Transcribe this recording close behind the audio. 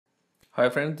Hi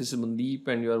friends, this is Mandeep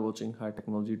and you are watching High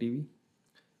Technology TV.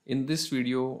 In this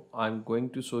video, I'm going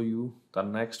to show you the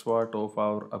next part of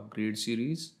our upgrade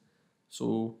series.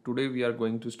 So today we are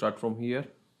going to start from here.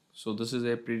 So this is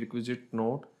a prerequisite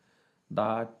node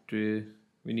that we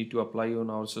need to apply on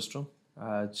our system,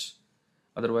 as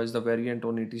otherwise the variant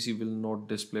on etc will not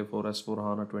display for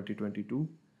S4HANA 2022.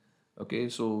 Okay,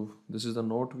 so this is the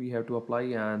node we have to apply,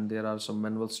 and there are some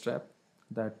manual steps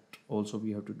that also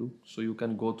we have to do. So you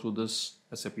can go through this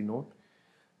SAP node.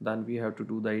 Then we have to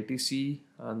do the etc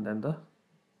and then the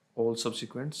all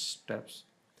subsequent steps.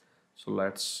 So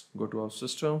let's go to our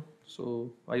system.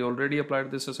 So I already applied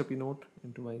this SAP node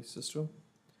into my system.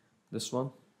 This one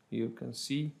you can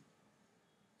see.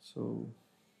 So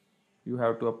you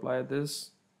have to apply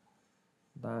this.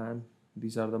 Then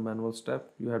these are the manual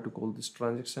step. You have to call this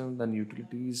transaction, then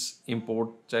utilities,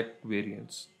 import, check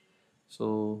variants.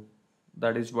 So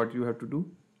that is what you have to do.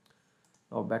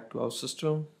 Now back to our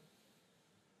system.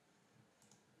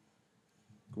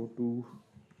 Go to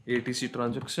etc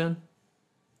transaction.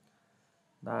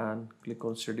 Then click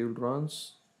on scheduled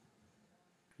runs,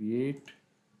 create,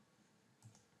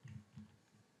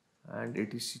 and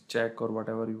etc check or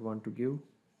whatever you want to give.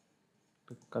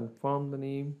 To confirm the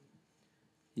name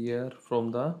here,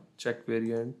 from the check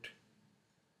variant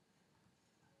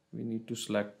we need to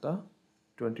select the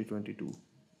 2022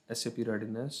 SAP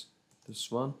readiness.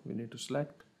 This one we need to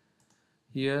select.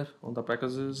 Here on the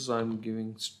packages I'm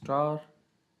giving star.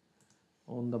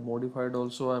 On the modified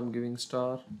also I'm giving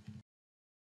star.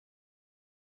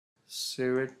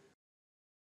 Save it.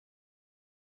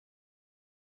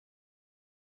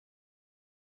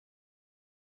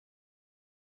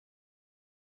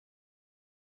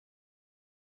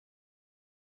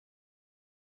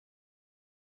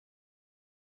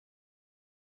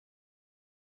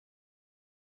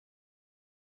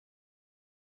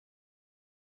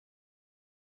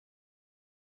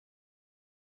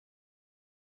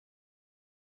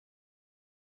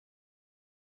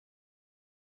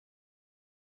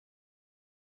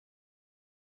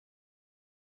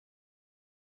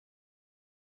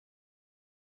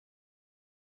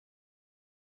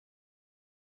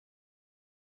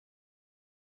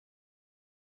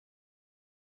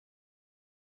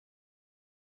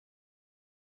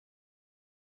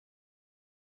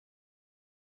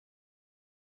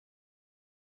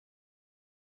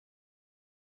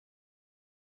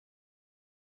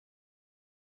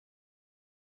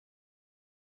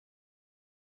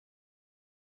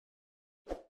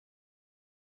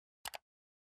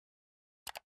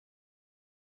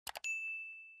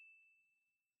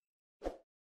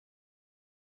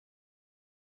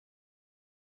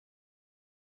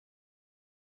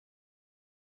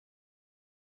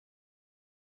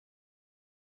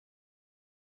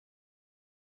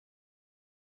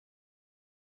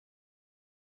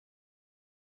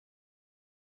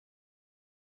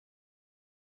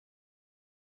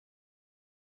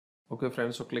 Okay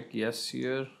friends, so click yes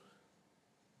here.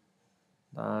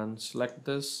 Then select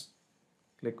this,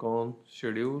 click on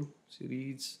schedule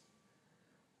series.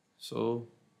 So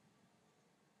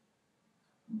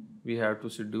we have to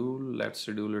schedule. Let's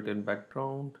schedule it in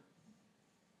background.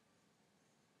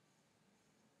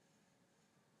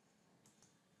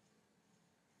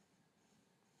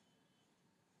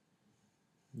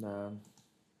 Then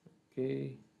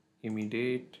okay,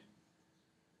 immediate,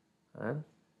 and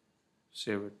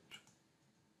save it.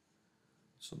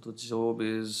 So the job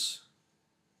is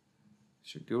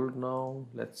scheduled now.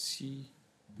 Let's see.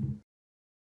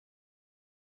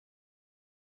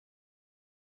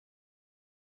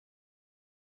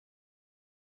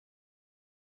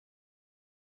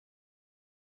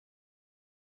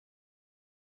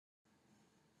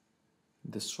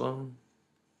 This one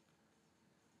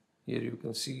here you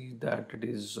can see that it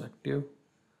is active.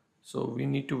 So we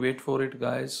need to wait for it,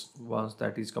 guys. Once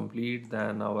that is complete,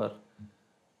 then our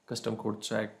custom code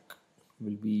check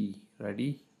will be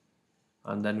ready,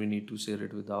 and then we need to share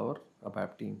it with our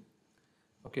ABAP team.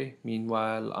 Okay,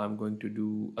 meanwhile I'm going to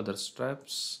do other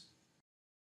steps.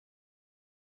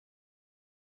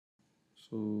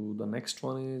 So the next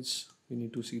one is we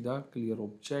need to see the clear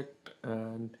object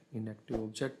and inactive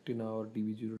object in our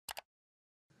DB02.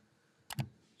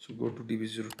 So go to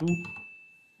DB02.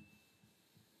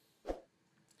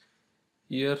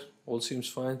 Here all seems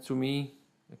fine to me.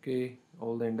 Okay,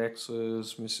 all the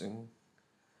indexes missing,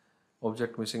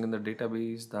 object missing in the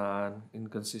database, then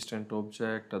inconsistent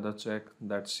object, other check,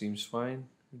 that seems fine.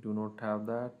 We do not have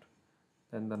that.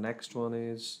 Then the next one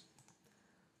is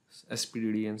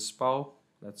SPDD and SPOW.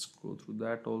 Let's go through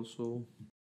that also.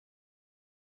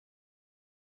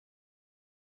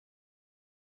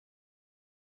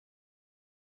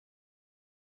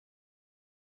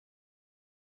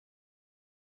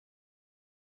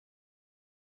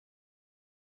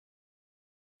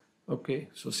 Okay,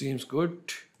 so seems good.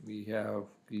 We have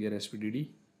clear SPDD.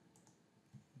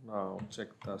 Now check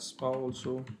the SPA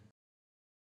also.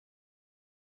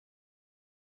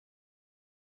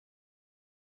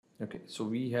 Okay, so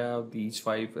we have these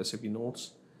 5 SAP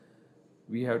nodes.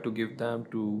 We have to give them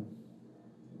to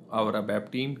our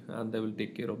ABAP team and they will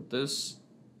take care of this.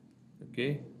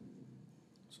 Okay,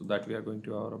 so that we are going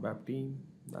to our ABAP team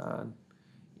and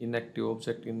inactive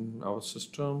object in our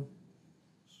system.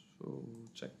 So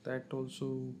check that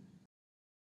also.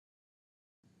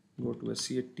 Go to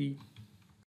SCAT,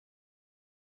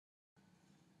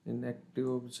 inactive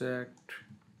object,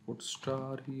 put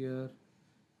star here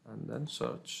and then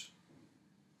search.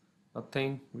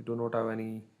 Nothing, we do not have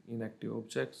any inactive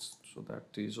objects, so that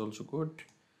is also good.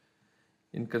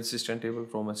 Inconsistent table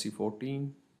from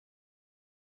SE14.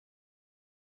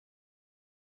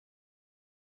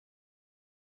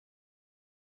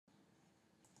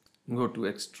 Go to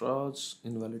extras,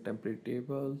 invalid template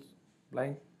table,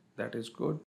 blank, that is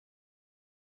good.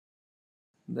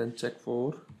 Then check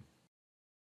for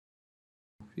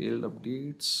failed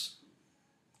updates,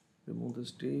 remove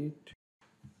this date,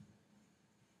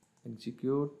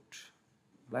 execute,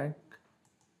 blank,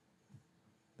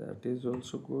 that is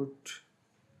also good.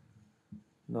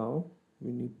 Now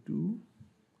we need to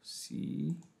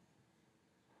see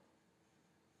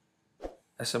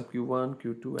SMQ1,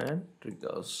 Q2 and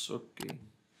triggers. Okay.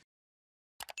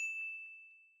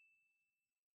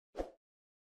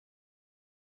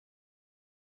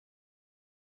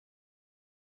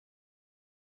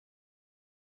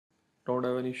 Don't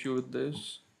have an issue with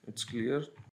this. It's clear.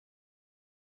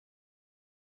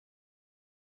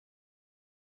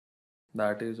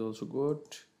 That is also good.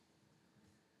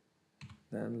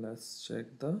 Then let's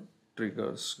check the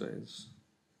triggers, guys.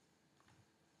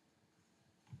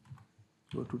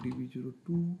 Go to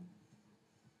DB02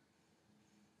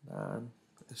 and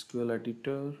SQL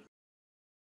editor.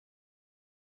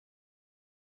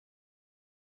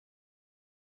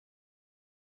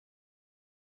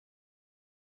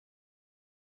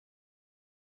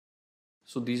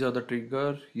 So these are the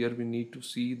trigger. Here we need to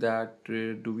see that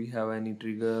do we have any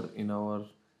trigger in our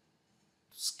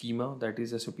schema, that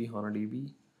is SAP HANA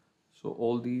DB. So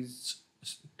all these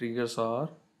triggers are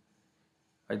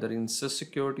either in sys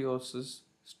security or sys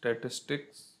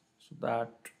statistics. So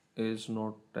that is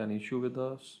not an issue with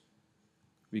us.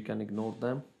 We can ignore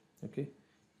them. Okay.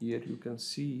 Here you can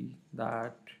see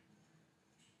that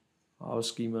our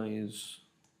schema is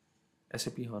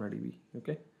SAP HANA DB.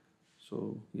 Okay.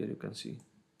 So here you can see.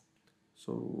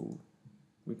 So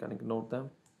we can ignore them.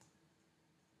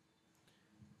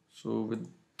 So with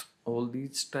all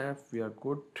these steps we are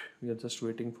good. We are just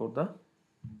waiting for the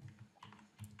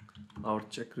our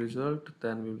check result,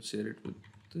 then we will share it with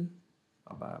the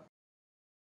ABAP.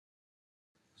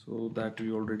 So that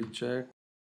we already checked.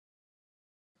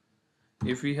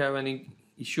 If we have any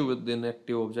issue with the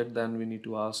inactive object, then we need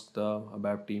to ask the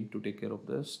ABAP team to take care of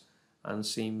this, and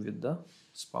same with the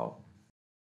SPA.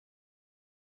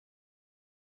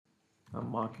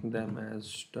 I'm marking them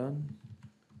as done,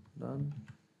 done,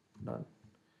 done.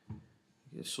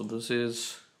 Okay, so this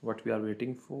is what we are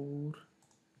waiting for.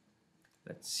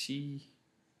 Let's see.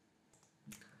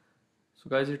 So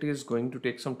guys, it is going to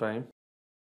take some time.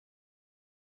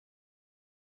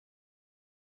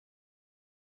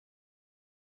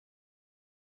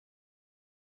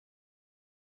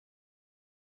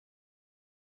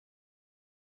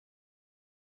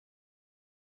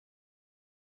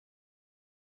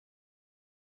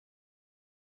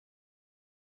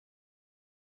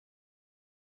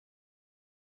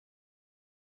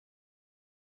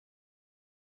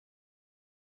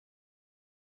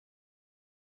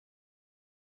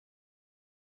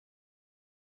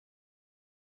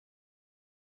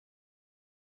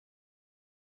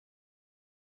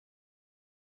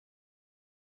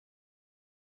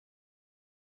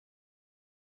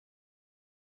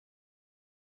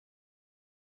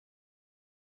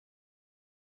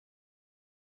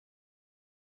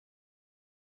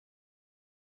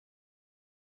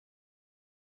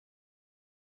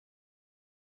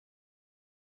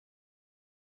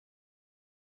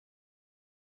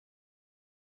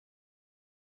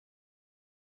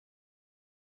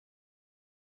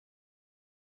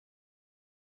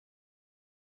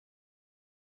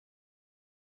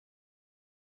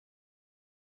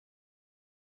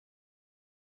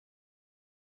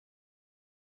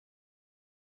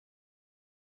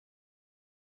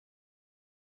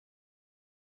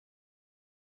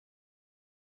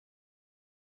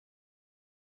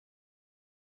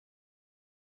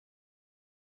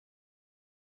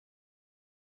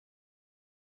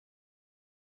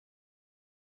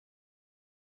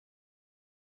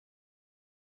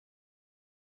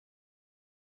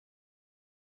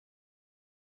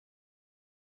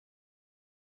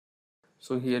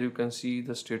 So here you can see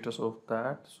the status of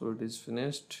that. So it is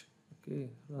finished. Okay,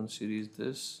 run series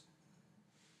this.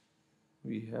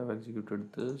 We have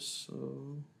executed this.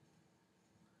 So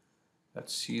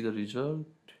let's see the result.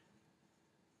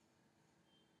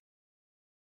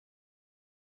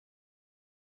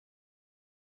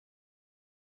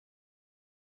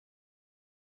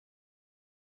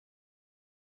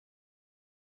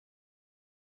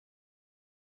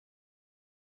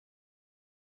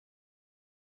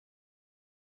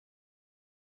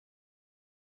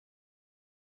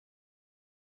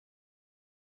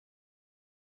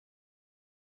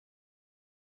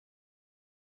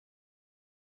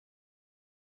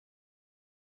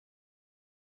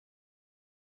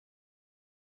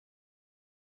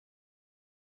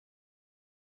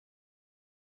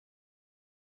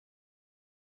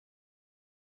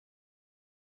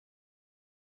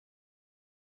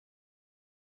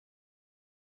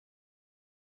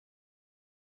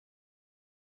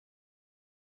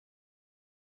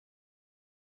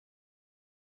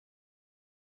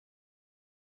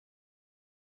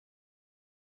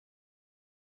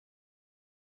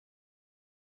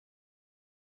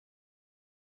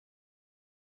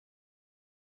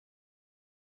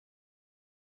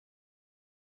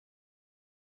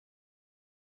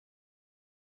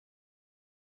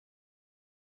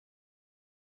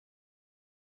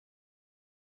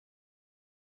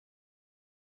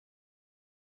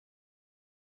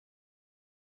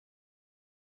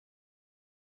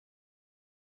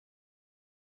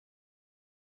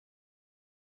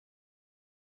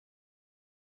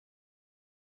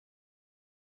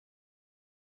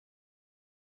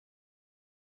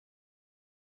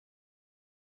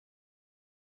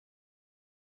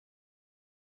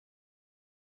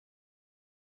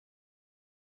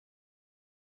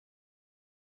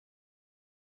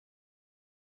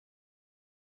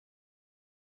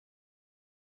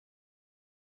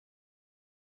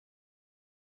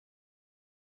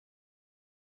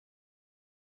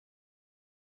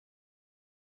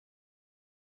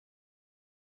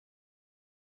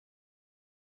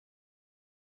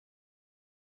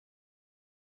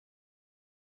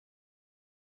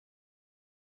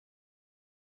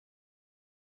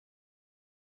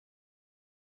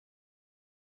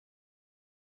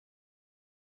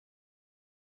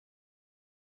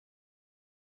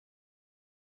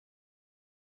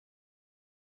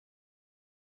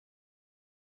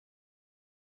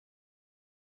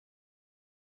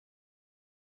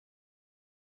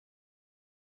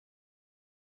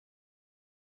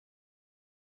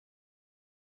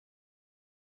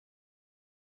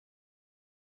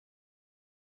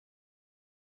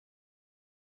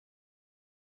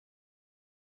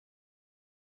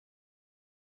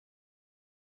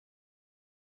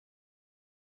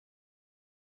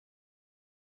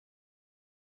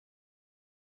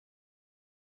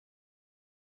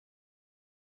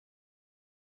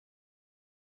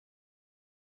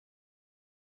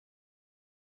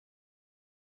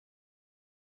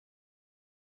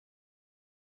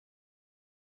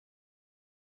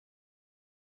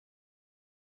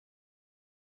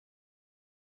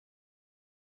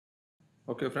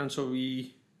 Okay friends, so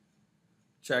we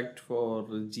checked for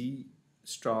G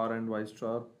star and Y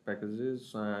star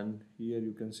packages, and here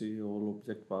you can see all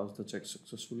object passed the check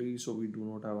successfully, so we do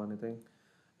not have anything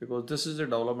because this is a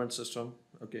development system.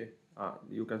 Okay,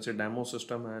 you can say demo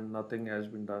system and nothing has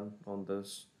been done on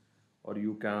this, or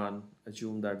you can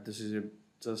assume that this is a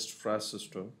just fresh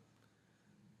system.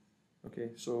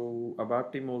 Okay, so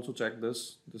ABAP team also check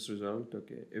this result.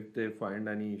 Okay, if they find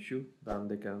any issue, then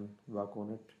they can work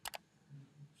on it.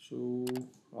 So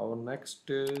our next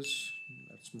is,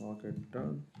 let's mark it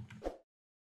done.